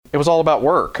it was all about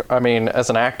work. I mean, as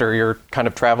an actor, you're kind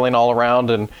of traveling all around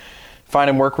and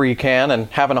finding work where you can and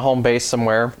having a home base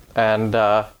somewhere. And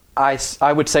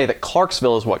I would say that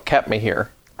Clarksville is what kept me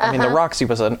here. I mean, the Roxy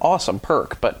was an awesome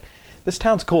perk, but this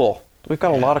town's cool. We've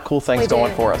got a lot of cool things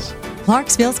going for us.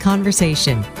 Clarksville's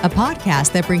Conversation, a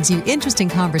podcast that brings you interesting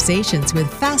conversations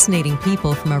with fascinating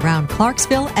people from around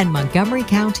Clarksville and Montgomery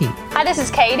County. Hi, this is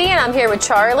Katie, and I'm here with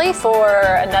Charlie for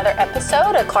another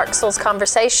episode of Clarksville's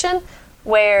Conversation,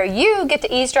 where you get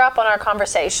to eavesdrop on our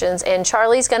conversations, and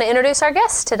Charlie's going to introduce our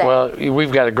guest today. Well,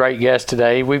 we've got a great guest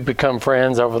today. We've become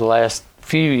friends over the last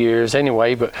few years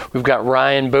anyway, but we've got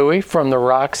Ryan Bowie from the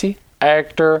Roxy,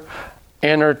 actor,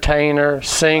 entertainer,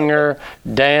 singer,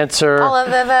 dancer. All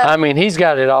of them. I mean, he's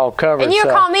got it all covered. And you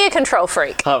call me a control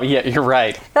freak. Oh, yeah, you're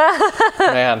right.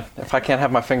 Man, if I can't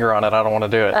have my finger on it, I don't want to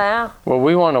do it. Well,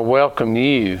 we want to welcome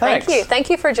you. Thanks. Thank you.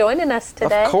 Thank you for joining us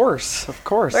today. Of course.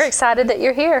 We're excited that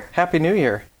you're here. Happy New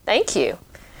Year. Thank you.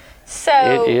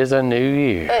 So It is a new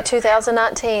year.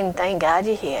 2019. Thank God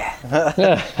you're here.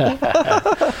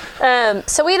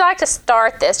 So we like to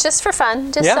start this just for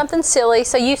fun, just something silly.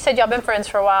 So you said y'all been friends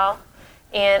for a while.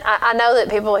 And I know that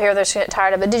people here, they're getting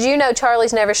tired of it. Did you know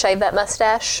Charlie's never shaved that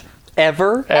mustache?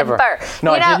 Ever?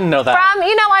 No, I didn't know that. From,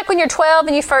 like when you're 12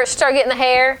 and you first start getting the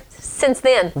hair, since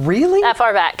then. Really? That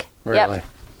far back. Really? Yep.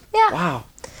 Yeah. Wow.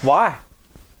 Why?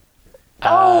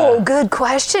 Good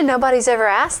question. Nobody's ever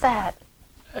asked that.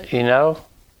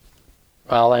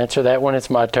 I'll answer that when it's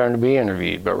my turn to be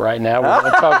interviewed. But right now, we're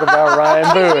going to talk about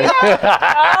Ryan Bowie.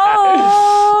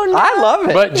 Oh, no. I love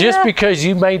it. But just because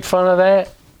you made fun of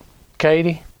that,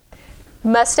 Katie?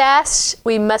 Mustache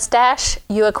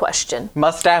you a question.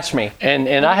 Mustache me.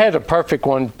 And I had a perfect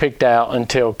one picked out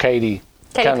until Katie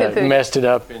kind of messed it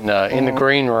up in the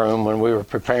green room when we were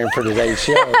preparing for today's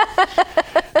show.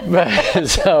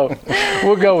 So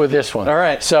we'll go with this one. All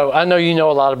right. So I know you know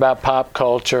a lot about pop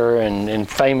culture and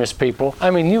famous people.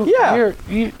 I mean, you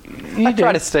I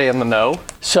try to stay in the know.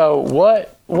 So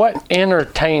what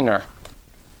entertainer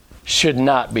should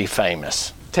not be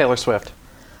famous? Taylor Swift.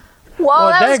 Whoa,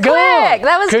 that was quick.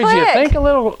 That was quick. Could you think a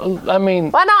little? I mean,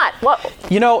 why not? What?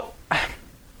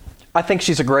 I think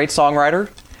she's a great songwriter.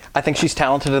 I think she's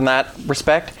talented in that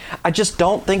respect. I just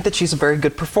don't think that she's a very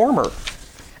good performer.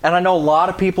 And I know a lot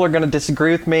of people are going to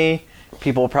disagree with me.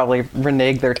 People will probably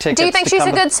renege their tickets. Do you think she's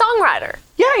a good songwriter?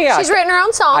 Yeah. She's written her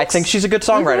own songs. I think she's a good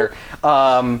songwriter.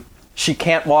 Mm-hmm. She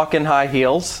can't walk in high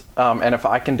heels, and if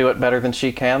I can do it better than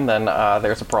she can, then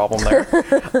there's a problem there.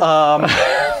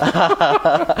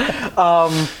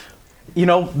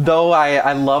 Though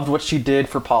I loved what she did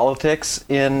for politics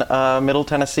in Middle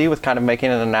Tennessee with kind of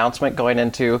making an announcement going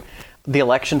into the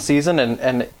election season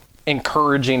and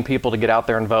encouraging people to get out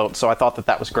there and vote. So I thought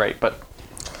that was great, but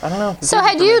I don't know. So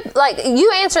had you,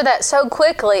 you answered that so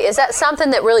quickly. Is that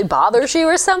something that really bothers you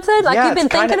or something? You've been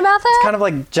thinking about that? It's kind of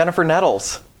like Jennifer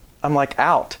Nettles. I'm like,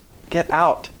 out. Get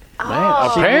out. Man,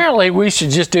 apparently we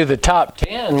should just do the top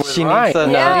 10. She needs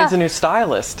a new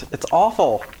stylist. It's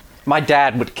awful. My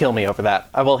dad would kill me over that.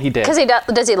 Well, he did. Because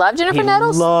does he love Jennifer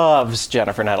Nettles? He loves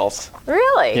Jennifer Nettles.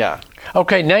 Really? Yeah.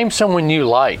 Okay, name someone you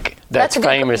like that's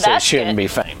famous that shouldn't be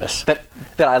famous. That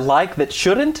I like that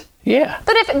shouldn't? Yeah.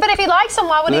 But if he likes them,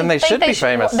 why would then he think they should be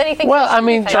famous? Then he thinks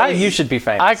you should be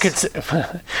famous.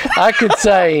 I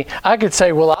could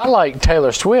say, well, I like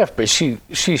Taylor Swift, but she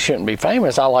shouldn't be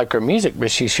famous. I like her music,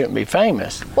 but she shouldn't be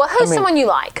famous. Well, who's someone you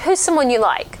like? Who's someone you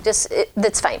like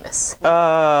that's famous?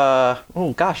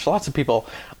 Lots of people.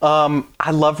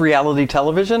 I love reality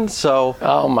television, so.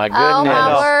 Oh my goodness. Oh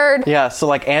my word. Yeah, so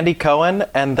like Andy Cohen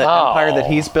and the empire that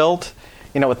he's built.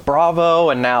 With Bravo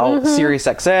and now Sirius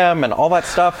XM and all that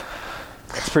stuff.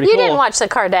 It's pretty cool. You didn't watch the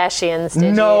Kardashians, did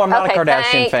you? No, I'm not a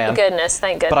Kardashian fan. Thank goodness.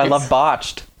 But I love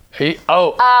Botched. I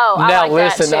like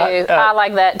that too. I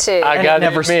like that too. It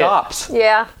never stops.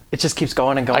 Yeah. It just keeps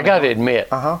going and going. I got to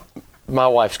admit, my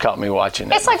wife's caught me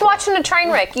watching it. It's like watching a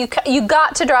train wreck. You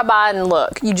got to drive by and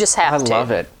look. You just have to. I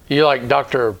love it. You like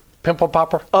Dr. Pimple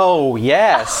Popper? Oh,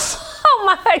 yes. Oh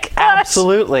my gosh.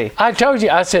 Absolutely. I told you,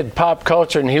 I said pop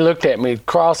culture, and he looked at me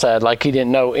cross-eyed like he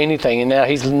didn't know anything, and now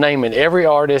he's naming every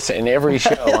artist and every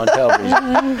show on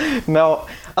television. No.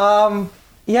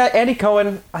 Andy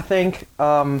Cohen, I think,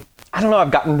 I don't know, I've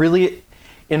gotten really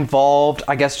involved,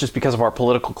 I guess just because of our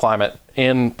political climate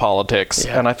in politics,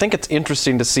 and I think it's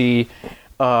interesting to see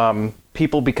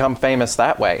people become famous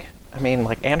that way. I mean,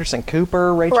 like Anderson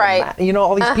Cooper, Rachel,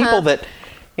 all these people that,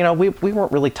 we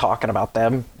weren't really talking about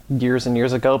them years and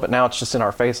years ago, but now it's just in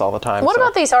our face all the time. What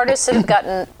about these artists that have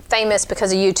gotten famous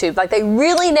because of YouTube? Like they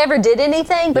really never did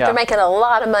anything, but they're making a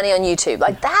lot of money on YouTube.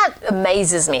 Like that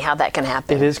amazes me how that can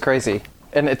happen. It is crazy.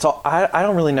 And it's all, I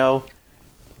don't really know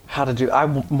how to do.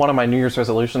 One of my New Year's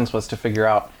resolutions was to figure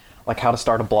out like how to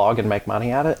start a blog and make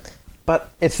money at it. But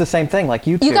it's the same thing, like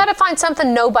YouTube. You got to find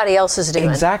something nobody else is doing.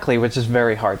 Exactly, which is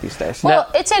very hard these days. Well,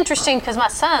 it's interesting because my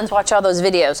sons watch all those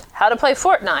videos. How to play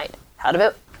Fortnite.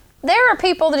 There are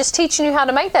people that is teaching you how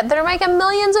to make that are making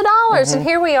millions of dollars, and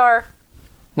here we are.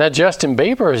 Now, Justin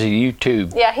Bieber is a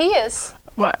YouTube. Yeah, he is.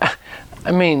 Well,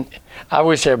 I mean, I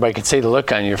wish everybody could see the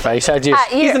look on your face.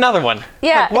 He's another one.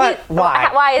 Yeah. Like, what? Why?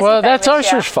 Why is he Well, that's famous?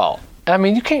 Usher's fault. I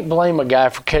mean, you can't blame a guy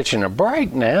for catching a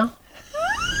break now.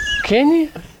 Can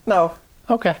you? No.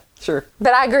 Okay. Sure.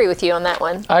 But I agree with you on that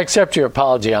one. I accept your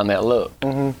apology on that look.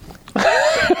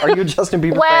 Are you a Justin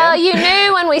Bieber Well, fan? you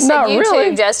knew when we said Not YouTube,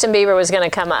 really. Justin Bieber was going to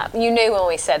come up. You knew when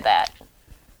we said that.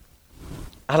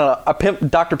 I don't know.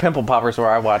 Dr. Pimple Popper's where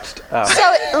I watched.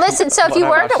 So listen. So if What you I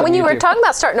were watched on when you were YouTube. talking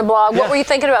about starting a blog, what Yeah. were you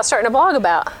thinking about starting a blog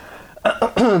about?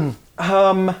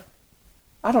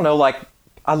 I don't know. Like,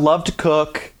 I love to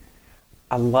cook.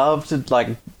 I love to like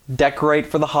decorate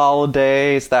for the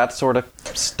holidays, that sort of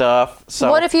stuff. So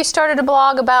What if you started a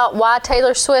blog about why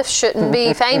Taylor Swift shouldn't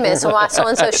be famous and why so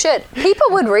and so should? People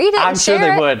would read it. I'm and sure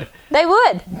share they it. would. They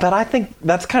would. But I think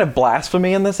that's kind of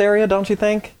blasphemy in this area, don't you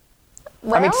think? I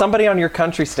mean, Well, somebody on your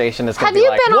country station is going Have to be you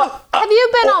like, been on "What?" Have you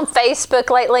been on Facebook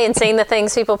lately and seen the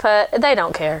things people put? They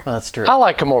don't care. Well, that's true. I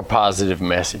like a more positive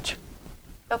message.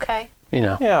 Okay. You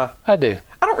know. Yeah. I do.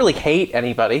 I don't really hate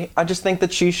anybody. I just think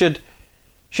that she should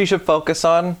focus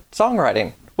on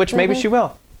songwriting, which maybe she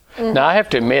will. Now, I have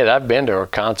to admit, I've been to her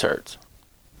concerts,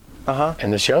 Uh-huh.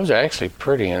 and the shows are actually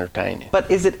pretty entertaining.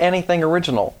 But is it anything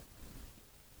original?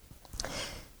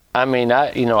 I mean,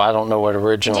 I don't know what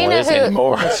original Do you know is who-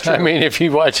 anymore. I mean, if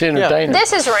you watch entertainment.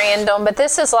 This is random, but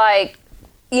this is like,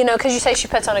 because you say she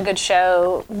puts on a good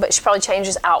show, but she probably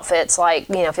changes outfits like,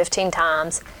 15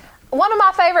 times. One of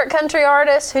my favorite country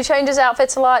artists who changes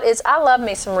outfits a lot is, I love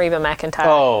me some Reba McEntire.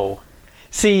 Oh.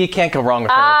 See, you can't go wrong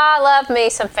with her. I love me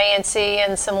some Fancy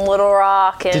and some Little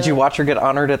Rock. And Did you watch her get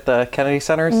honored at the Kennedy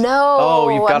Centers? No, Oh,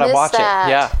 you've I got to missed watch that.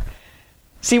 it. Yeah.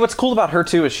 See, what's cool about her,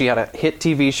 too, is she had a hit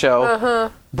TV show,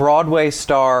 Broadway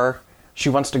star. She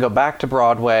wants to go back to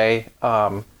Broadway. I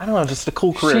don't know, just a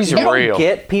cool career. She's you don't real.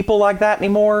 get people like that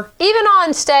anymore. Even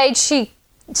on stage, she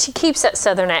keeps that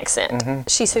Southern accent.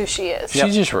 She's who she is.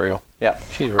 She's just real. Yeah.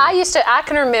 She's real. I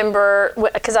can remember,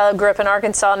 because I grew up in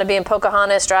Arkansas, and to be in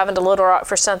Pocahontas, driving to Little Rock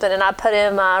for something, and I put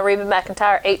in my Reba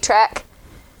McEntire 8-track.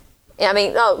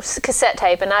 Cassette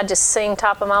tape, and I'd just sing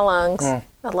top of my lungs.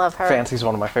 I love her. Fancy's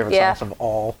one of my favorite Yeah. songs of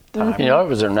all time. You know, it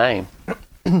was her name.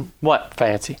 What?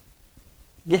 Fancy.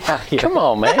 Yeah. Come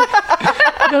on, man.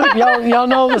 y'all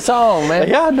know the song, man.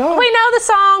 Yeah, no. We know the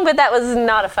song, but that was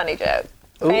not a funny joke.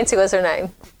 Fancy was her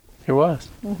name. It was.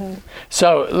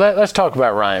 So let's talk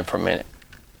about Ryan for a minute.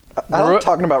 I like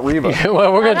talking about Reba.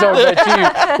 Well, we're going to talk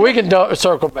about you. We can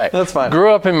circle back. That's fine.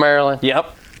 Grew up in Maryland.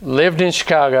 Yep. Lived in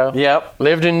Chicago. Yep.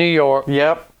 Lived in New York.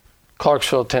 Yep.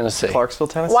 Clarksville, Tennessee. Clarksville,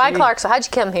 Tennessee. Why Clarksville? How'd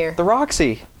you come here? The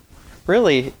Roxy.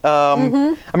 Really.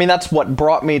 I mean, that's what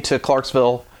brought me to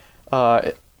Clarksville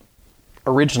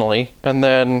originally. And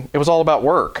then it was all about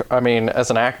work. I mean,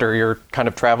 as an actor, you're kind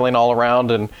of traveling all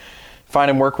around and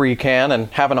finding work where you can and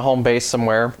having a home base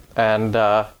somewhere. And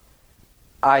I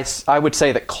would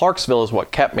say that Clarksville is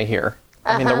what kept me here.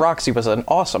 I mean, the Roxy was an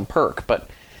awesome perk, but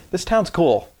this town's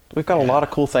cool. We've got a lot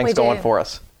of cool things We going do. for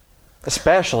us,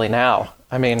 especially now.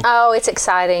 I mean, Oh, it's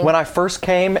exciting. when I first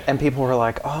came and people were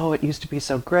like, oh, it used to be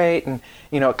so great. And,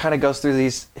 it kind of goes through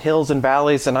these hills and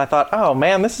valleys. And I thought, oh,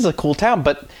 man, this is a cool town.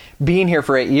 But being here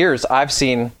for 8 years, I've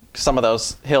seen some of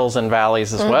those hills and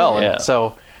valleys as well. And Yeah.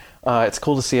 so it's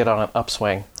cool to see it on an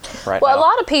upswing right Well, now. a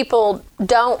lot of people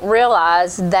don't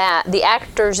realize that the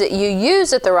actors that you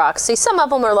use at the Roxy, some of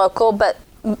them are local, but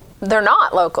they're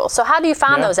not local. So how do you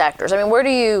find Yeah. those actors? I mean,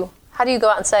 how do you go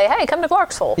out and say, hey, come to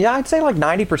Clarksville? Yeah, I'd say like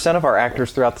 90% of our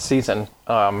actors throughout the season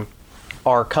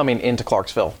are coming into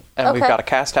Clarksville. And we've Okay. got a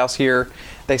cast house here.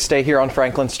 They stay here on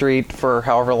Franklin Street for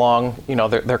however long,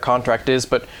 their contract is.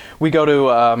 But we go to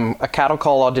a cattle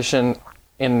call audition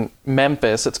in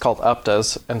Memphis. It's called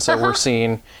UPTAs. And so we're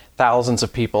seeing thousands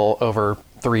of people over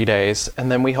 3 days.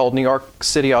 And then we hold New York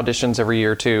City auditions every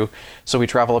year too. So we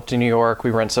travel up to New York, we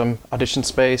rent some audition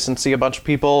space and see a bunch of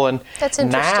people. And That's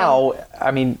interesting. now, I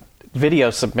mean,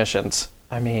 video submissions.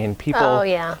 I mean, people, Oh,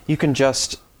 yeah. you can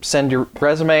just send your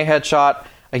resume, headshot,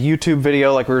 a YouTube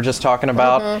video like we were just talking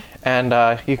about,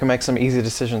 and you can make some easy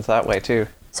decisions that way too.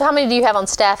 So how many do you have on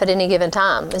staff at any given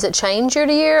time? Does it change year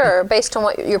to year or based on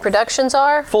what your productions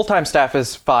are? Full-time staff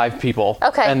is 5 people.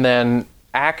 Okay. And then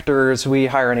actors, we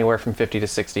hire anywhere from 50 to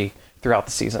 60 throughout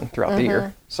the season, throughout the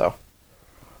year. So,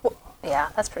 Yeah,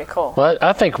 that's pretty cool. Well,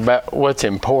 I think about what's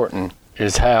important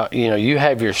is how, you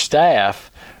have your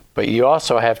staff, but you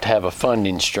also have to have a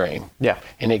funding stream. Yeah.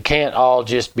 And it can't all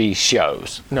just be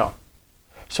shows. No.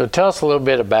 So tell us a little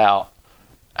bit about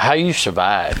how you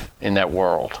survive in that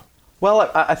world.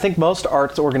 Well, I think most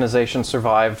arts organizations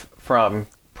survive from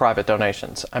private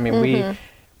donations. I mean,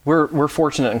 we're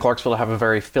fortunate in Clarksville to have a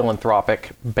very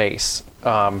philanthropic base.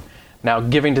 Now,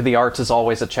 giving to the arts is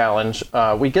always a challenge.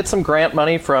 We get some grant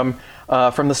money from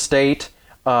the state.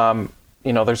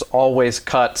 There's always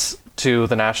cuts to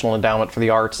the National Endowment for the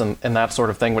Arts and that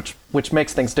sort of thing, which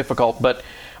makes things difficult. But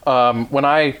when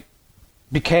I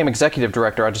became executive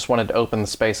director, I just wanted to open the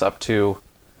space up to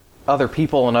other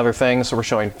people and other things. So we're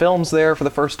showing films there for the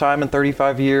first time in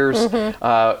 35 years.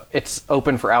 It's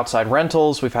open for outside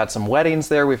rentals. We've had some weddings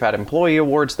there. We've had employee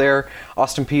awards there.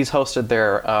 Austin Peay's hosted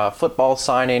their football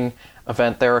signing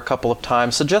event there a couple of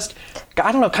times. So just,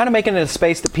 I don't know, kind of making it a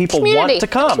space that people want to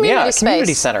come.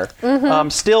 Community center.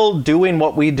 Still doing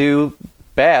what we do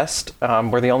best.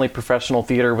 We're the only professional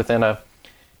theater within a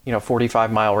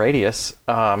 45-mile radius.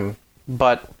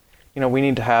 But we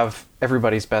need to have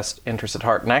everybody's best interest at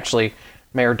heart. And actually,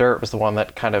 Mayor Dirt was the one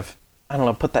that kind of,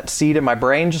 put that seed in my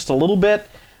brain just a little bit.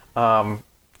 I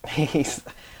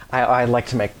like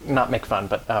to not make fun,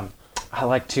 but I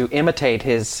like to imitate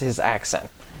his accent.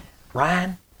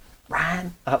 Ryan.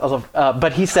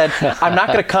 But he said, I'm not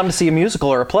going to come to see a musical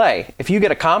or a play. If you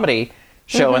get a comedy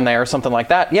show in there or something like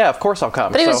that, yeah, of course I'll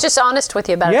come. But he was just honest with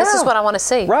you about it. This is what I want to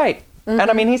see. Right. And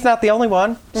I mean, he's not the only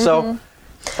one. So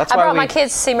that's why I brought my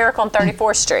kids to see Miracle on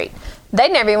 34th Street.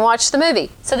 They'd never even watched the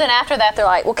movie. So then after that, they're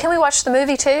like, well, can we watch the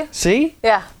movie too? See?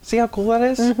 Yeah. See how cool that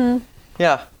is?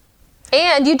 Yeah.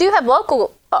 And you do have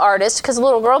local artists, because the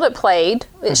little girl that played,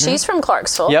 she's from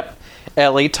Clarksville. Yep.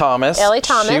 Ellie Thomas.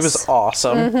 She was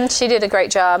awesome. She did a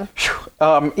great job.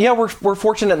 We're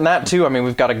fortunate in that too. I mean,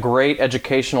 we've got a great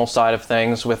educational side of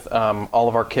things with all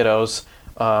of our kiddos.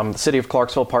 The city of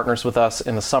Clarksville partners with us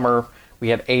in the summer. We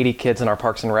had 80 kids in our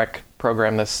Parks and Rec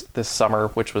program this summer,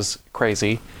 which was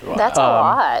crazy. That's a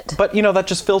lot. But that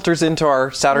just filters into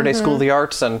our Saturday School of the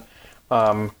Arts, and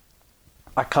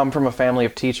I come from a family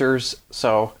of teachers,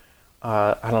 so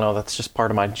I don't know, that's just part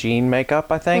of my gene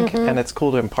makeup, I think, and it's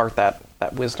cool to impart that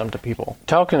wisdom to people.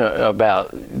 Talking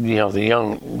about the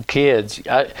young kids,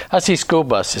 I see school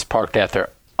buses parked out there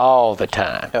all the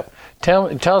time. Yep.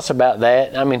 Tell us about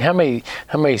that. I mean, how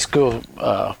many school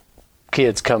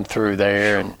kids come through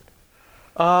there? And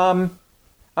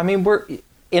I mean, we're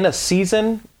in a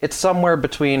season, it's somewhere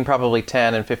between probably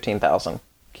 10 and 15,000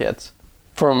 kids.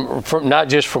 From not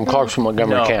just from Clarksville,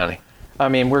 Montgomery County. I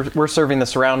mean, we're serving the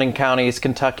surrounding counties,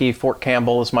 Kentucky, Fort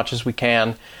Campbell, as much as we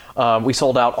can. We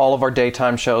sold out all of our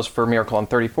daytime shows for Miracle on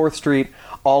 34th Street.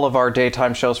 All of our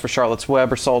daytime shows for Charlotte's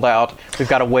Web are sold out. We've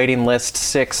got a waiting list,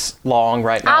 6 long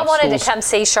right now. I wanted to come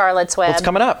see Charlotte's Web. It's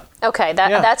coming up. Okay,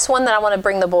 that's one that I want to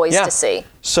bring the boys to see.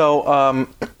 So,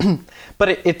 but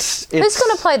it's who's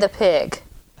going to play the pig?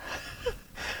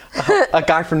 A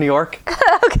guy from New York.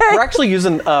 Okay. We're actually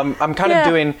using, I'm kind of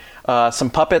doing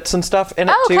some puppets and stuff in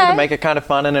it too, to make it kind of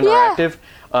fun and interactive.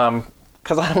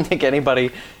 Because I don't think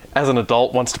anybody as an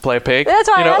adult wants to play a pig. That's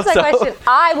why I asked that question.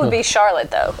 I would be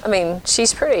Charlotte, though. I mean,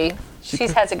 she's pretty. She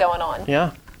has it going on.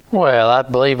 Yeah. Well, I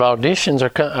believe auditions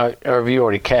are or have you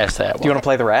already cast that one? Do you want to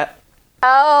play the rat?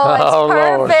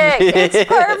 Oh, it's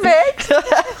perfect.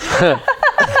 It's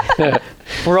perfect.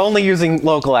 We're only using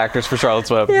local actors for Charlotte's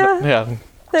Web. Yeah.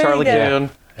 Charlie Koon,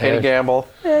 Katie Gambill.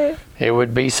 It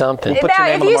would be something. We'll put your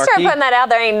name if on the you start marquee. putting that out,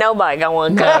 there ain't nobody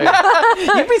going.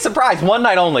 You'd be surprised. One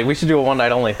night only. We should do a one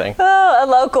night only thing. Oh, a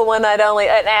local one night only,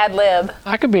 an ad lib.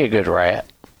 I could be a good rat.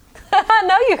 I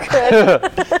know you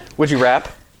could. Would you rap?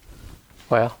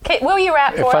 Well, Will you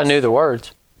rap for us? if I knew the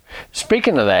words.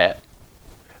 Speaking of that,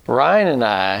 Ryan and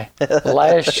I,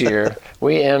 last year,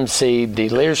 we emceed the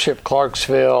Leadership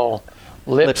Clarksville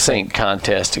lip sync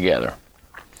contest together.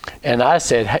 And I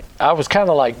said, hey, I was kind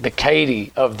of like the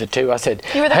Katie of the two. I said,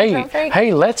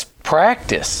 hey, let's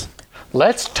practice.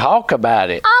 Let's talk about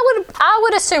it. I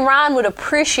would assume Ryan would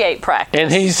appreciate practice.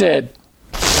 And he said,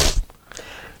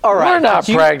 all right, we're not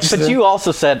practicing. But you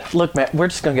also said, look, man, we're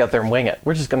just going to get up there and wing it.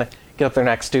 We're just going to get up there and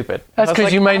act stupid. That's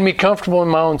because you made me comfortable in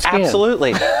my own skin.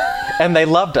 Absolutely. And they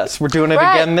loved us. We're doing it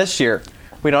again this year.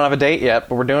 We don't have a date yet,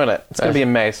 but we're doing it. It's going to be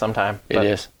in May sometime. It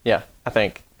is. Yeah, I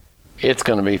think. It's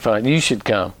going to be fun. You should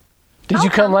come. Did you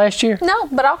come last year? No,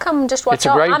 but I'll come just watch. It's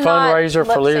a great fundraiser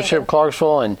for Leadership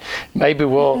Clarksville, and maybe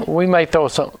we may throw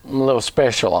something a little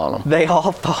special on them. They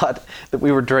all thought that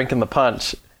we were drinking the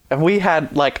punch, and we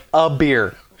had like a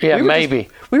beer. Yeah, maybe.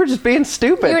 We were just being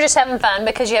stupid. You were just having fun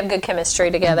because you have good chemistry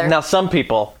together. Now, some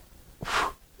people,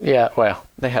 yeah, well,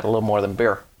 they had a little more than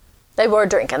beer. They were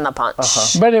drinking the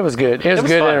punch. But it was good. It was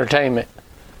good fun. entertainment.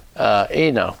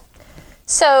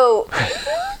 So,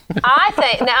 I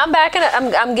think now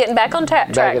I'm getting back on track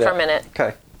it for up. a minute.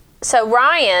 Okay. So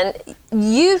Ryan,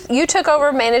 you took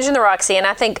over managing the Roxy, and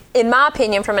I think, in my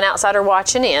opinion, from an outsider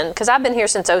watching in, because I've been here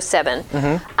since '07,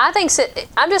 I think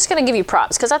I'm just going to give you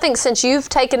props, because I think since you've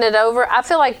taken it over, I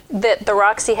feel like that the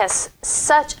Roxy has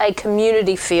such a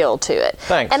community feel to it.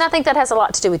 Thanks. And I think that has a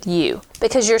lot to do with you,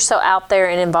 because you're so out there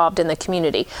and involved in the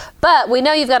community. But we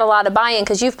know you've got a lot of buy-in,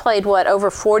 because you've played, over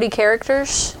 40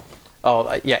 characters?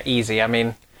 Oh, yeah, easy. I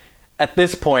mean, at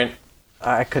this point,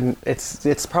 I couldn't.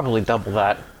 It's probably double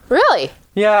that. Really?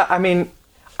 Yeah, I mean,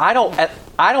 I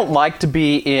don't like to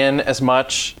be in as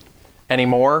much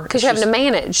anymore. Because you're having to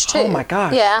manage, too. Oh, my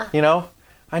gosh. Yeah. You know,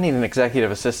 I need an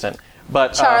executive assistant.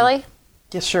 But Charlie?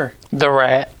 Yeah, sure. The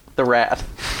rat. The rat.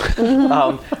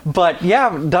 But, yeah,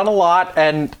 I've done a lot,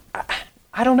 and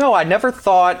I don't know. I never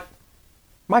thought...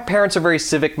 My parents are very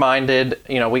civic-minded.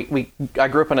 You know, I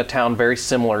grew up in a town very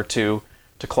similar to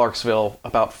Clarksville,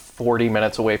 about 40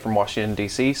 minutes away from Washington,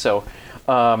 D.C., so...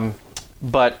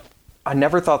 but I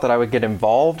never thought that I would get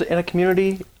involved in a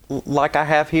community like I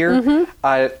have here.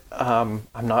 I'm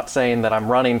not saying that I'm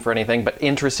running for anything, but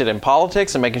interested in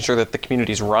politics and making sure that the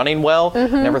community's running well.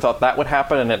 Never thought that would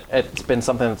happen, and it's been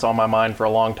something that's on my mind for a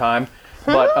long time.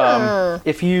 But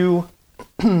if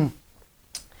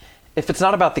it's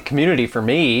not about the community for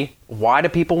me, why do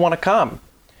people want to come?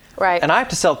 Right. And I have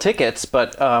to sell tickets,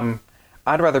 but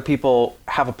I'd rather people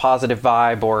have a positive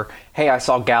vibe, or, hey, I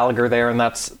saw Gallagher there and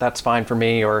that's fine for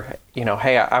me, or, you know,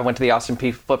 hey, I went to the Austin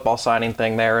Peay football signing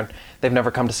thing there and they've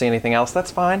never come to see anything else. That's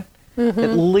fine.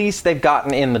 At least they've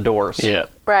gotten in the doors. Yeah.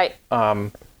 Right.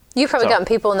 You've probably gotten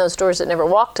people in those doors that never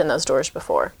walked in those doors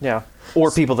before. Yeah. Or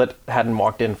people that hadn't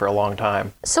walked in for a long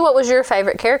time. So what was your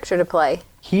favorite character to play?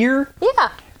 Here?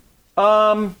 Yeah.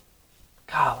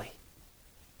 Golly.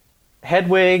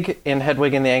 Hedwig in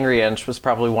the Angry Inch was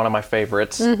probably one of my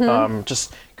favorites.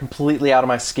 Just completely out of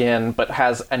my skin, but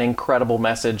has an incredible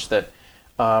message that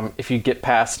if you get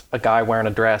past a guy wearing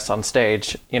a dress on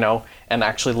stage, you know, and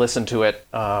actually listen to it,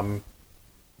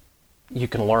 you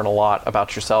can learn a lot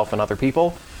about yourself and other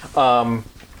people.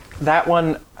 That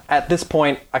one, at this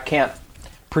point, I can't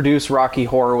produce Rocky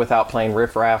Horror without playing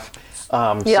Riff Raff.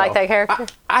 You like that character?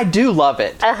 I do love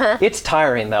it. It's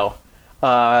tiring, though.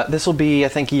 This will be, I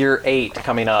think, year 8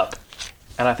 coming up.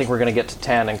 And I think we're going to get to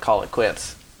 10 and call it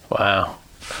quits. Wow.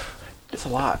 It's a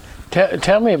lot.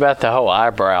 Tell me about the whole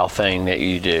eyebrow thing that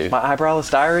you do. My Eyebrowless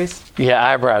Diaries? Yeah,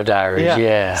 eyebrow diaries,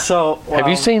 yeah. So, have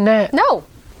you seen that? No.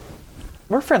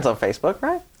 We're friends on Facebook,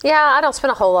 right? Yeah, I don't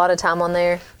spend a whole lot of time on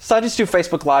there. So I just do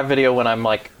Facebook Live video when I'm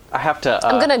like, I have to...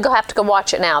 I'm going to have to go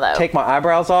watch it now, though. Take my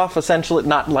eyebrows off, essentially.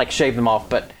 Not like shave them off,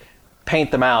 but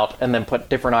paint them out and then put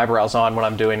different eyebrows on when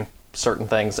I'm doing certain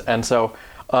things. And so...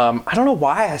 I don't know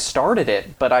why I started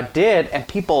it, but I did, and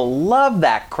people love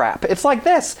that crap. It's like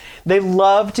this. They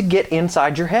love to get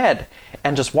inside your head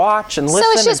and just watch and listen.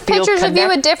 So it's just and feel pictures of you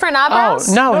with different eyebrows?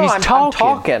 Oh, no, he's I'm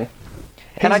talking.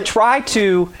 And I try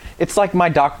to, it's like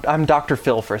I'm Dr.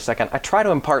 Phil for a second. I try to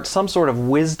impart some sort of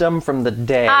wisdom from the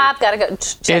day. I've got to go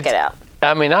check it out.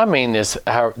 I mean this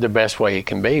the best way it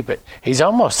can be, but he's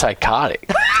almost psychotic.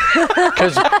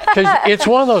 Because it's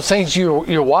one of those things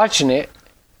you're watching it,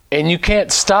 and you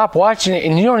can't stop watching it,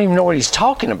 and you don't even know what he's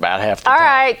talking about half the time. All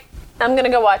right. I'm going to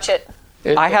go watch it.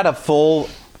 I had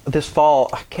this fall,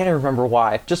 I can't even remember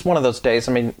why, just one of those days.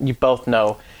 I mean, you both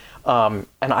know, and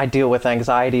I deal with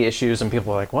anxiety issues, and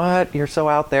people are like, what? You're so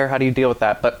out there. How do you deal with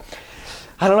that? But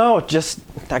I don't know,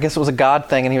 I guess it was a God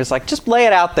thing, and he was like, just lay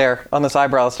it out there on this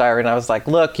Eyebrowless Diary. And I was like,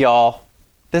 look, y'all,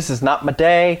 this is not my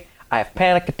day. I have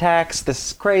panic attacks. This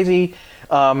is crazy.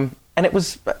 And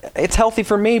it's healthy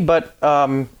for me, but I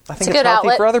think it's healthy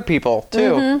outlet for other people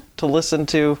too, to listen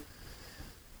to,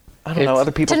 I don't know,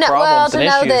 other people's problems and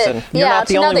issues. And you're not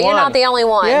the only one. You're not the only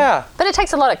one. Yeah. But it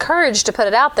takes a lot of courage to put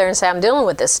it out there and say, I'm dealing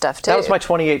with this stuff too. That was my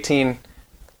 2018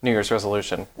 New Year's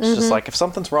resolution. It's just like, if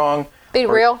something's wrong. Be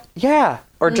real. Yeah.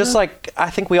 Or just like,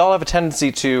 I think we all have a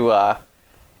tendency to,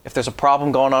 if there's a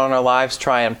problem going on in our lives,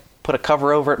 try and put a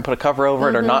cover over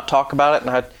it or not talk about it.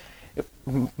 And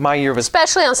my year was...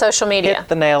 Especially on social media. Hit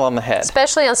the nail on the head.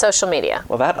 Especially on social media.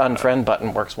 Well, that unfriend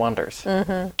button works wonders.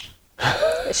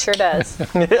 It sure does.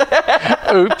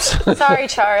 Oops. Sorry,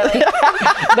 Charlie.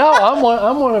 No,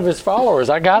 I'm one of his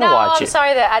followers. I gotta watch it. I'm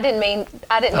sorry that I didn't mean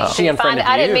She unfriended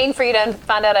I didn't you. mean for you to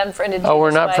find out I unfriended you. Oh, we're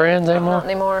this not way. friends anymore? Not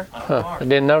anymore. Huh, I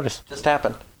didn't notice. Just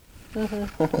happened.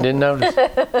 Didn't notice.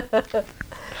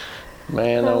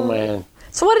 Man, oh man.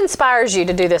 So what inspires you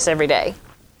to do this every day?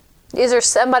 Is there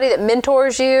somebody that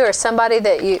mentors you or somebody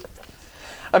that you...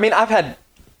 I mean, I've had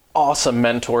awesome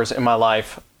mentors in my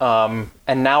life. And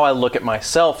now I look at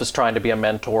myself as trying to be a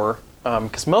mentor,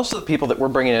 because most of the people that we're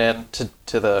bringing in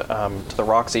to the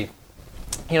Roxy,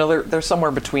 they're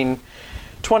somewhere between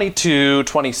 22,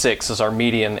 26 is our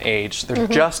median age. They're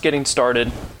just getting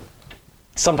started.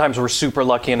 Sometimes we're super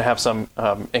lucky and have some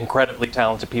incredibly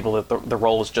talented people that the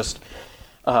role is just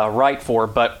right for.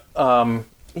 But I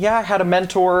had a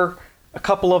mentor, a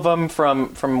couple of them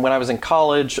from when I was in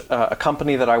college, a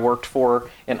company that I worked for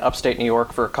in upstate New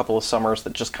York for a couple of summers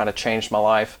that just kind of changed my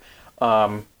life.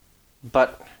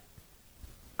 But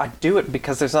I do it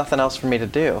because there's nothing else for me to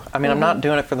do. I mean, I'm not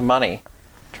doing it for the money.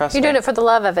 Trust me. You're doing it for the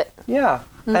love of it. Yeah,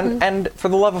 and for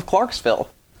the love of Clarksville.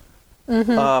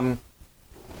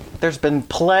 There's been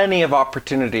plenty of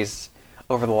opportunities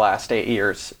over the last 8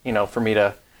 years, for me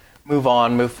to move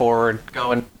on, move forward,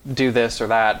 go and do this or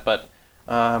that. But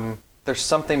there's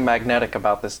something magnetic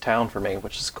about this town for me,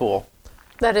 which is cool.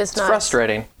 That is nice. It's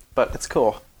frustrating, but it's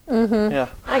cool. Yeah,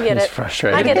 I get it. It's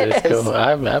frustrating. I get it. It's cool.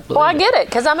 I believe Well, I get it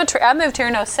because I moved here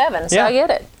in 2007, so I get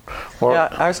it. Well, yeah.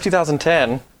 I was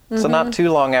 2010, so not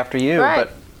too long after you. Right.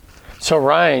 But so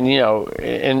Ryan,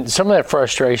 and some of that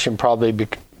frustration probably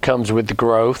comes with the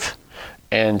growth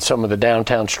and some of the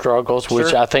downtown struggles, which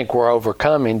Sure. I think we're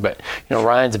overcoming. But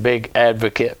Ryan's a big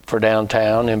advocate for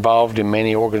downtown, involved in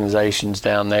many organizations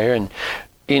down there, and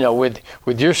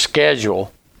with your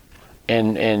schedule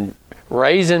and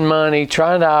raising money,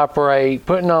 trying to operate,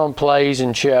 putting on plays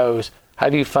and shows, how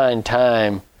do you find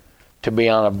time to be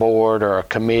on a board or a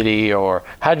committee, or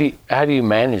how do you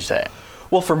manage that?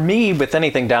 Well, for me, with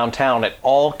anything downtown, it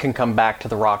all can come back to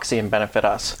the Roxy and benefit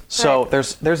us. So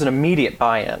there's an immediate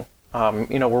buy-in.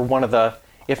 We're one of the,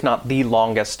 if not the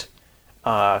longest,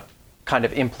 kind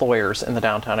of employers in the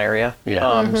downtown area.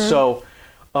 Yeah.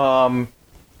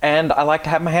 And I like to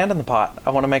have my hand in the pot. I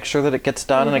want to make sure that it gets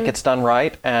done and it gets done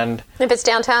right. And if it's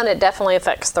downtown, it definitely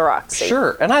affects the Roxy.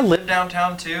 Sure. And I live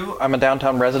downtown too. I'm a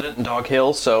downtown resident in Dog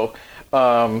Hill, so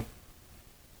I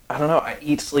don't know. I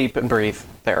eat, sleep, and breathe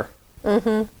there.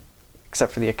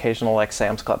 Except for the occasional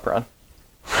Sam's Club run.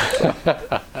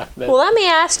 Well, let me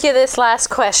ask you this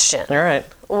last question. All right.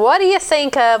 What do you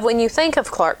think of when you think of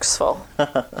Clarksville?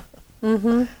 What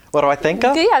do I think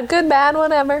of? Yeah, good, bad,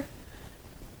 whatever.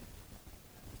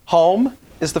 Home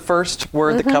is the first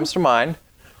word that comes to mind.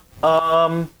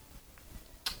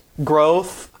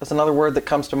 Growth is another word that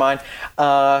comes to mind.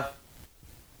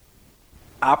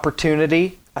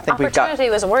 Opportunity. I think we've got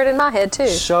Opportunity was a word in my head too.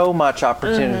 so much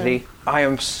opportunity. I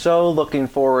am so looking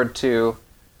forward to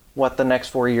what the next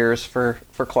 4 years for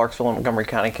Clarksville and Montgomery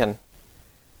County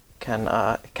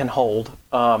can hold.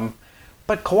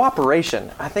 But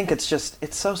cooperation, I think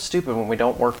it's so stupid when we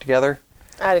don't work together.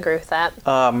 I'd agree with that.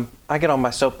 I get on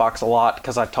my soapbox a lot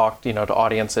because I talk, to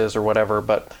audiences or whatever,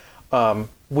 but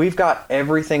we've got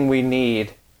everything we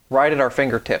need right at our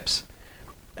fingertips.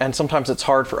 And sometimes it's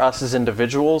hard for us as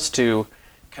individuals to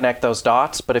connect those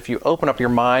dots, but if you open up your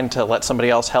mind to let somebody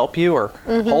else help you or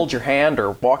hold your hand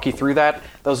or walk you through that,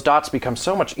 those dots become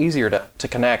so much easier to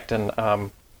connect. And I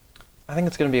think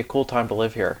it's going to be a cool time to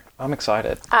live here. I'm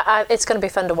excited. It's going to be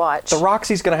fun to watch. The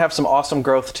Roxy's going to have some awesome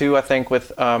growth too, I think,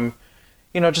 with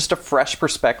just a fresh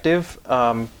perspective.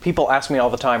 People ask me all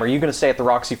the time, are you going to stay at the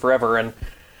Roxy forever? And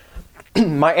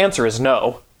my answer is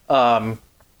no,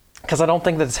 because I don't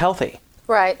think that it's healthy.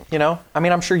 Right.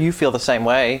 I'm sure you feel the same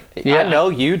way. Yeah. I know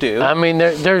you do. I mean,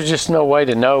 there's just no way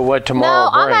to know what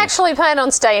tomorrow No, I'm brings. actually planning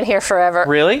on staying here forever.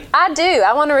 Really? I do.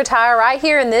 I want to retire right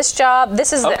here in this job.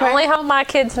 This is the only home my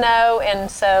kids know, and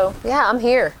so, yeah, I'm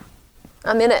here.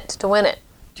 I'm in it to win it.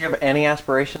 Do you have any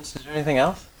aspirations to do anything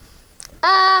else?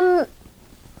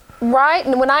 Right,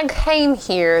 and when I came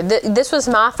here, this was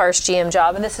my first GM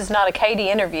job, and this is not a Katie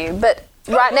interview, but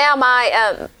right now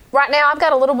I've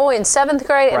got a little boy in 7th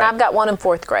grade, and I've got one in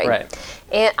 4th grade. Right.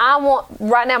 And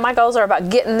right now my goals are about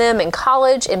getting them in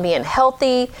college and being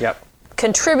healthy,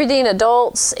 contributing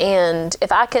adults, and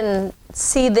if I can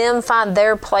see them find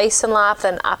their place in life,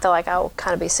 then I feel like I'll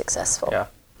kind of be successful. Yeah.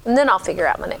 And then I'll figure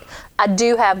out my next. I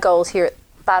do have goals here at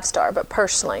 5-star, but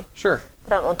personally, Sure. I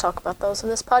don't want to talk about those in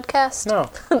this podcast. No.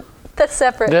 That's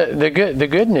separate. The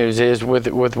good news is with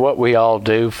what we all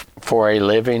do for a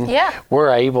living,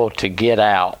 we're able to get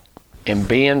out and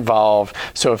be involved.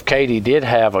 So if Katie did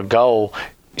have a goal,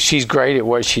 she's great at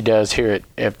what she does here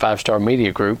at 5-Star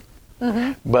Media Group,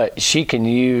 but she can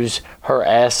use her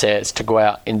assets to go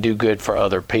out and do good for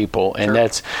other people.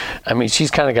 And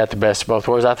she's kind of got the best of both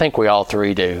worlds. I think we all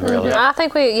three do, really. I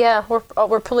think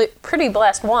we're pretty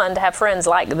blessed, one, to have friends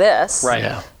like this. Right.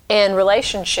 Yeah. And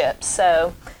relationships.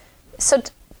 So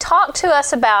talk to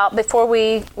us about, before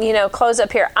we, close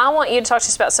up here, I want you to talk to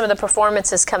us about some of the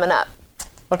performances coming up.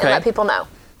 Okay. and let people know.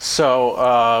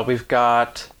 So we've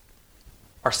got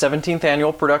our 17th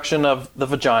annual production of the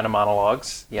Vagina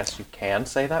Monologues. Yes, you can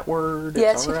say that word.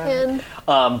 Yes, It's you all right.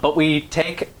 can. But we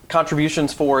take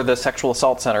contributions for the Sexual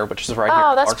Assault Center, which is right here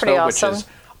in that's pretty Clarksville, awesome. which is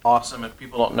awesome. If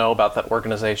people don't know about that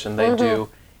organization, they do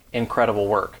incredible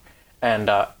work. And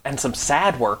some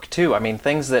sad work, too. I mean,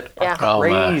 things that Yeah. are Oh,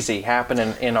 my. crazy happen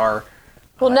in our...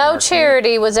 Well, in no our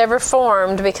charity was ever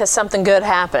formed because something good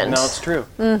happened. No, it's true.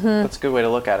 That's a good way to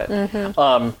look at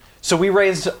it. So we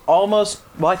raised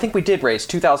I think we did raise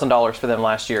 $2,000 for them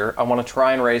last year. I want to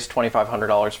try and raise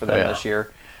 $2,500 for them this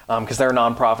year because they're a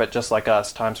nonprofit just like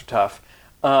us. Times are tough.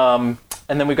 And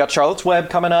then we've got Charlotte's Web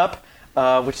coming up,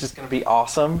 which is going to be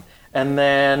awesome. And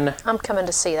then I'm coming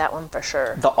to see that one for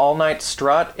sure. the All Night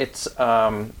Strut. It's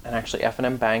and actually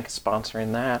F&M Bank is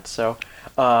sponsoring that. So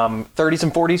 30s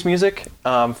and 40s music,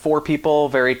 4 people,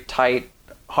 very tight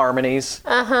harmonies.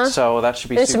 So that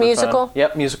should be It's super a musical? fun.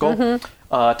 Yep, musical.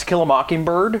 To Kill a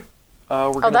Mockingbird.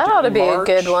 We're gonna that do ought to in be a March.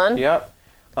 good one. Yep.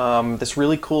 This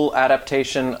really cool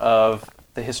adaptation of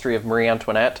the history of Marie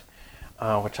Antoinette,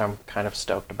 which I'm kind of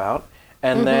stoked about.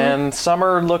 And then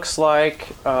summer looks like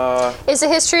Is the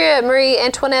history of Marie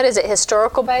Antoinette, is it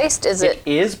historical based? Is it?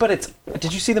 it is, but it's.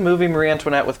 Did you see the movie Marie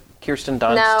Antoinette with Kirsten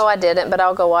Dunst? No, I didn't, but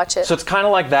I'll go watch it. So it's kind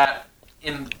of like that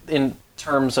in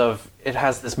terms of it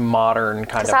has this modern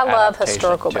kind of. 'Cause I love adaptation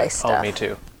historical-based to- stuff. Oh, me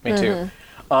too. Me too.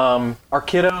 Our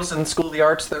kiddos in School of the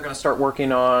Arts, they're going to start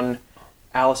working on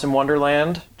Alice in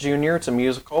Wonderland Junior. It's a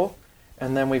musical,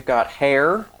 and then we've got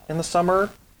Hair in the summer.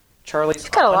 Charlie's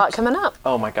You've got a lot Aunt. coming up.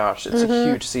 Oh my gosh, it's a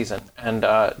huge season. And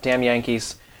Damn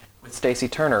Yankees with Stacey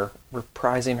Turner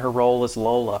reprising her role as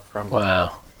Lola from.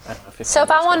 Wow. I don't know, 15 So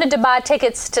if I years ago. wanted to buy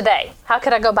tickets today, how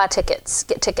could I go buy tickets?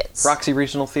 Get tickets.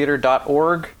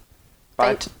 RoxyRegionalTheatre.org.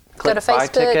 Go to Buy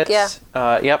Facebook, tickets.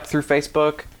 Yep, through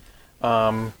Facebook.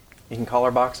 You can call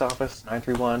our box office,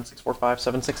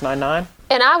 931-645-7699.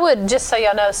 And I would, just so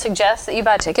y'all know, suggest that you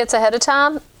buy tickets ahead of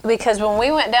time, because when we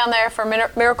went down there for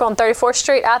Miracle on 34th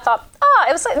Street, I thought,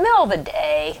 it was like middle of the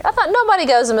day. I thought nobody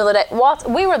goes in the middle of the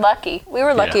day. We were lucky. We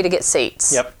were lucky to get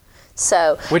seats. Yep.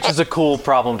 So, Which is a cool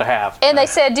problem to have. and they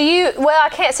said, I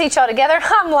can't seat y'all together.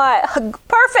 I'm like,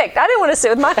 perfect. I didn't want to sit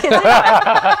with my kids.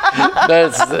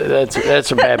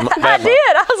 That's a bad. I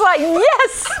did. I was like,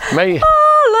 yes. Me.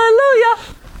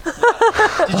 Hallelujah.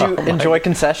 Did you enjoy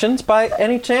concessions by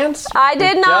any chance? I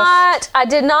did not. I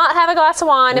did not have a glass of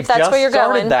wine, if that's where you're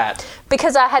going. That.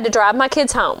 Because I had to drive my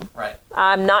kids home. Right.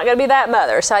 I'm not going to be that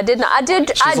mother, so I did not.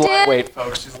 She's lightweight,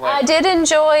 folks. She's I lightweight. did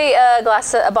enjoy a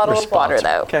bottle of water,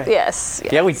 though. Okay. Yes.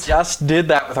 Yeah, we just did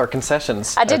that with our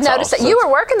concessions. I did That's notice that awesome. you were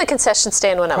working the concession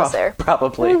stand when I was there.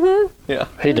 Probably. Yeah.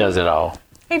 He does it all.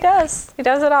 He does. He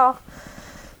does it all.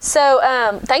 So,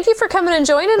 thank you for coming and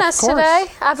joining us course. today.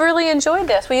 I've really enjoyed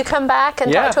this. Will you come back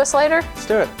and Yeah. talk to us later? Let's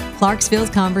do it.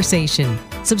 Clarksville's Conversation.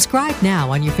 Subscribe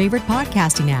now on your favorite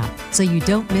podcasting app so you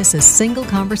don't miss a single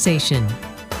conversation.